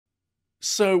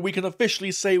So we can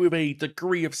officially say with a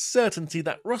degree of certainty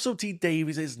that Russell T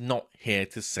Davies is not here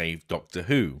to save Doctor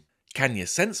Who. Can you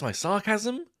sense my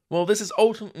sarcasm? Well, this is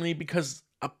ultimately because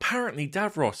apparently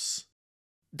Davros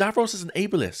is an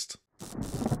ableist.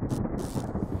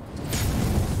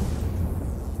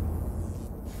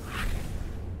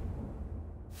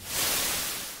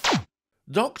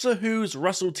 Doctor Who's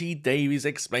Russell T Davies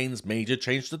explains major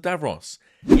change to Davros.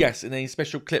 Yes, in a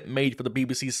special clip made for the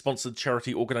BBC-sponsored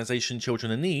charity organisation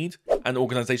Children in Need, an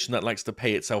organisation that likes to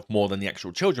pay itself more than the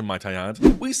actual children, might I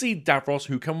add, we see Davros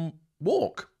who can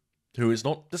walk, who is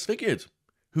not disfigured,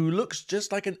 who looks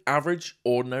just like an average,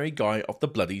 ordinary guy off the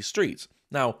bloody street.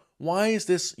 Now, why is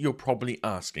this, you're probably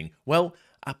asking? Well,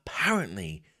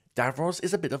 apparently, Davros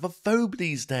is a bit of a phobe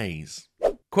these days.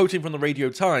 Quoting from the Radio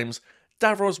Times,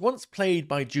 Davros, once played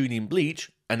by Julian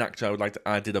Bleach, an actor I would like to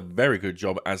add did a very good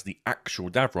job as the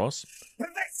actual Davros.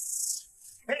 This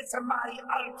is my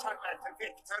ultimate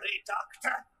victory,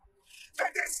 Doctor. The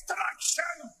destruction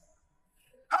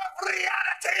of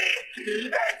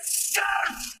reality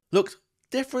itself! Looked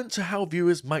different to how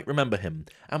viewers might remember him,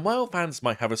 and while fans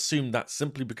might have assumed that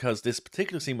simply because this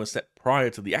particular scene was set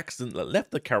prior to the accident that left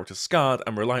the character scarred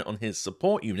and reliant on his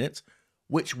support unit,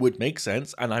 which would make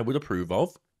sense and I would approve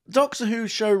of, Doctor Who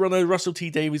showrunner Russell T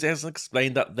Davies has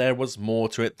explained that there was more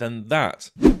to it than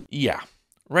that. Yeah,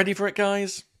 ready for it,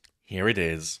 guys? Here it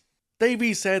is.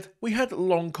 Davies said, "We had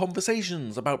long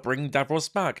conversations about bringing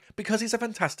Davros back because he's a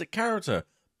fantastic character,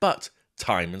 but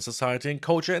time and society and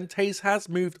culture and taste has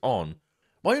moved on.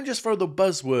 Why don't you just throw the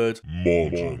buzzword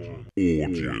modern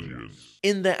audience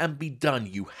in there and be done,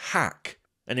 you hack?"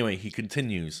 Anyway, he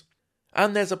continues.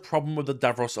 "And there's a problem with the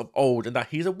Davros of old in that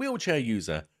he's a wheelchair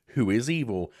user who is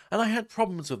evil, and I had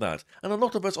problems with that, and a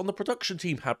lot of us on the production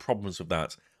team had problems with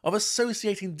that, of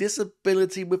associating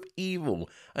disability with evil,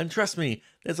 and trust me,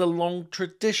 there's a long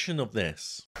tradition of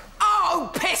this."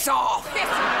 Oh, piss off!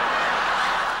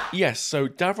 Yes, so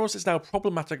Davros is now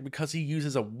problematic because he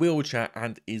uses a wheelchair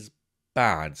and is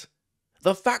bad.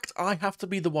 The fact I have to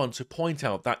be the one to point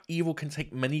out that evil can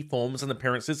take many forms and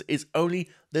appearances is only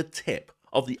the tip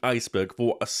of the iceberg for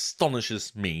what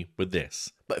astonishes me with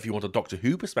this. But if you want a Doctor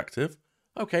Who perspective,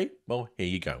 okay, well, here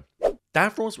you go.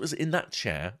 Davros was in that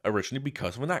chair originally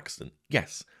because of an accident,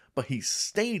 yes, but he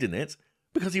stayed in it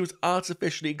because he was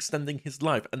artificially extending his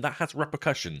life, and that has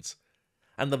repercussions.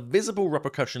 And the visible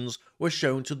repercussions were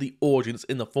shown to the audience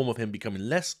in the form of him becoming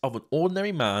less of an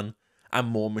ordinary man and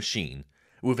more machine,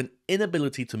 with an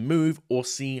inability to move or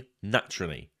see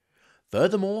naturally.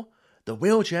 Furthermore, the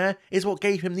wheelchair is what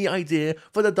gave him the idea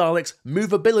for the Daleks'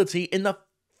 movability in the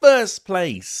first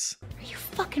place. Are you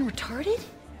fucking retarded?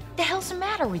 The hell's the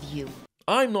matter with you?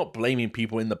 I'm not blaming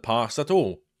people in the past at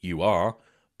all. You are.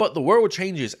 But the world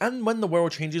changes, and when the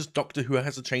world changes, Doctor Who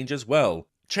has to change as well.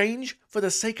 Change for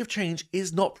the sake of change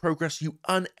is not progress, you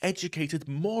uneducated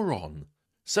moron.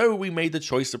 So we made the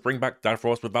choice to bring back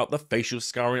Davros without the facial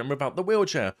scarring and without the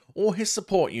wheelchair, or his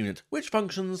support unit, which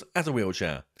functions as a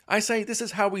wheelchair. I say this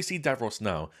is how we see Davros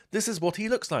now. This is what he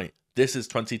looks like. This is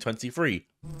 2023.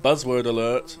 Buzzword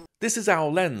alert. This is our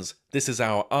lens. This is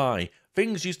our eye.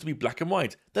 Things used to be black and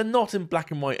white. They're not in black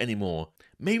and white anymore.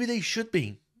 Maybe they should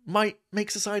be. Might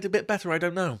make society a bit better, I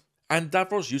don't know. And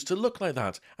Davros used to look like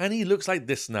that. And he looks like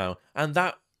this now. And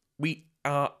that we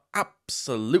are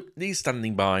absolutely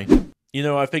standing by. You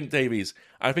know, I think, Davies,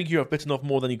 I think you have bitten off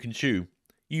more than you can chew.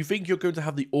 You think you're going to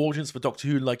have the audience for Doctor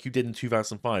Who like you did in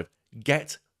 2005.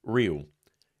 Get real.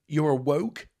 You're a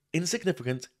woke,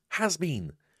 insignificant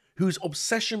has-been whose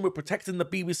obsession with protecting the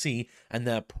BBC and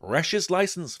their precious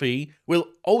license fee will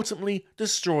ultimately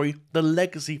destroy the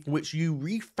legacy for which you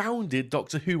refounded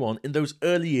Doctor Who on in those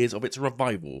early years of its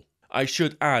revival. I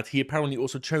should add, he apparently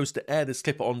also chose to air this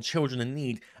clip on Children in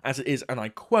Need as it is, and I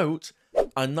quote,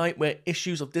 "A night where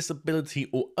issues of disability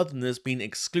or otherness being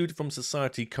excluded from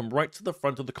society come right to the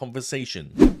front of the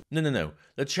conversation." No.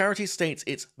 The charity states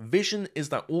its vision is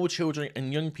that all children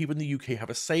and young people in the UK have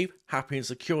a safe, happy and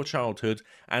secure childhood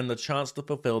and the chance to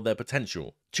fulfil their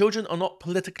potential. Children are not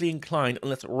politically inclined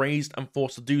unless raised and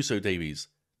forced to do so, Davies.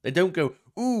 They don't go,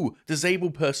 "Ooh,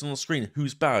 disabled person on screen,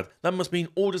 who's bad? That must mean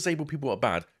all disabled people are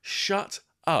bad." Shut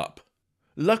up.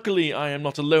 Luckily, I am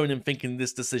not alone in thinking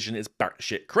this decision is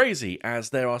batshit crazy, as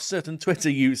there are certain Twitter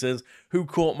users who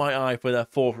caught my eye for their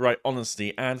forthright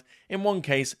honesty and, in one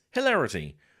case,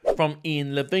 hilarity. From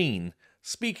Ian Levine,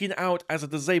 "Speaking out as a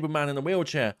disabled man in a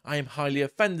wheelchair, I am highly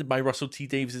offended by Russell T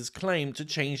Davies' claim to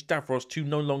change Davros to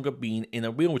no longer being in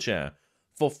a wheelchair,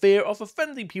 for fear of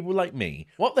offending people like me.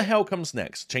 What the hell comes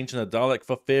next? Changing a Dalek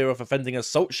for fear of offending a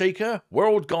salt shaker?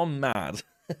 World gone mad."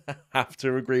 Have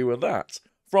to agree with that.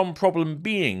 From Problem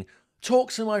Being,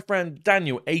 Talk to my friend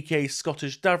Daniel, aka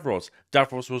Scottish Davros.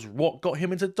 Davros was what got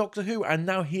him into Doctor Who, and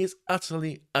now he is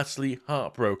utterly, utterly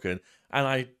heartbroken. And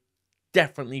I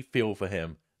definitely feel for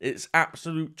him. It's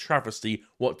absolute travesty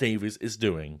what Davies is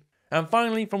doing. And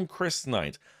finally from Chris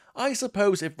Knight. I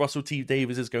suppose if Russell T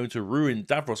Davies is going to ruin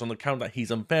Davros on account that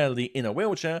he's unfairly in a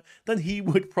wheelchair, then he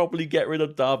would probably get rid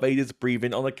of Darth Vader's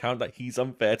breathing on account that he's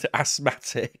unfair to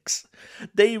asthmatics.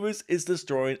 Davies is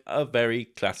destroying a very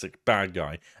classic bad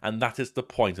guy, and that is the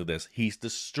point of this. He's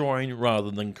destroying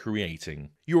rather than creating.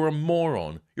 You're a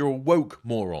moron. You're a woke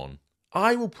moron.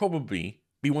 I will probably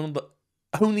be one of the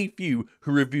only few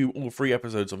who review all 3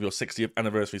 episodes of your 60th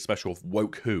anniversary special of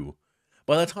Woke Who.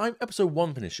 By the time episode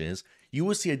 1 finishes, you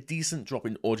will see a decent drop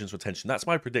in audience retention. That's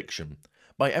my prediction.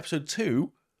 By episode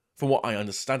 2, from what I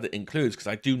understand it includes, because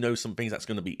I do know some things that's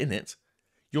going to be in it,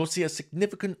 you'll see a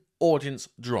significant audience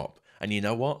drop. And you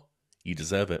know what? You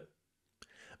deserve it.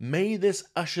 May this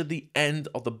usher the end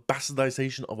of the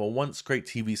bastardization of a once great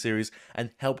TV series and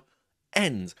help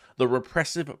end the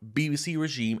repressive BBC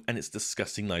regime and its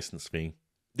disgusting licence fee.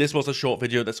 This was a short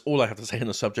video. That's all I have to say on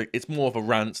the subject. It's more of a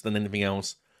rant than anything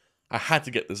else. I had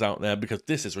to get this out there because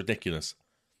this is ridiculous.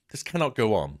 This cannot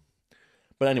go on.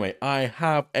 But anyway, I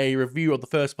have a review of the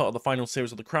first part of the final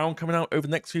series of The Crown coming out over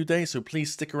the next few days, so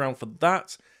please stick around for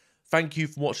that. Thank you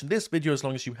for watching this video as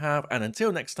long as you have, and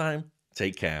until next time,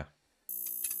 take care.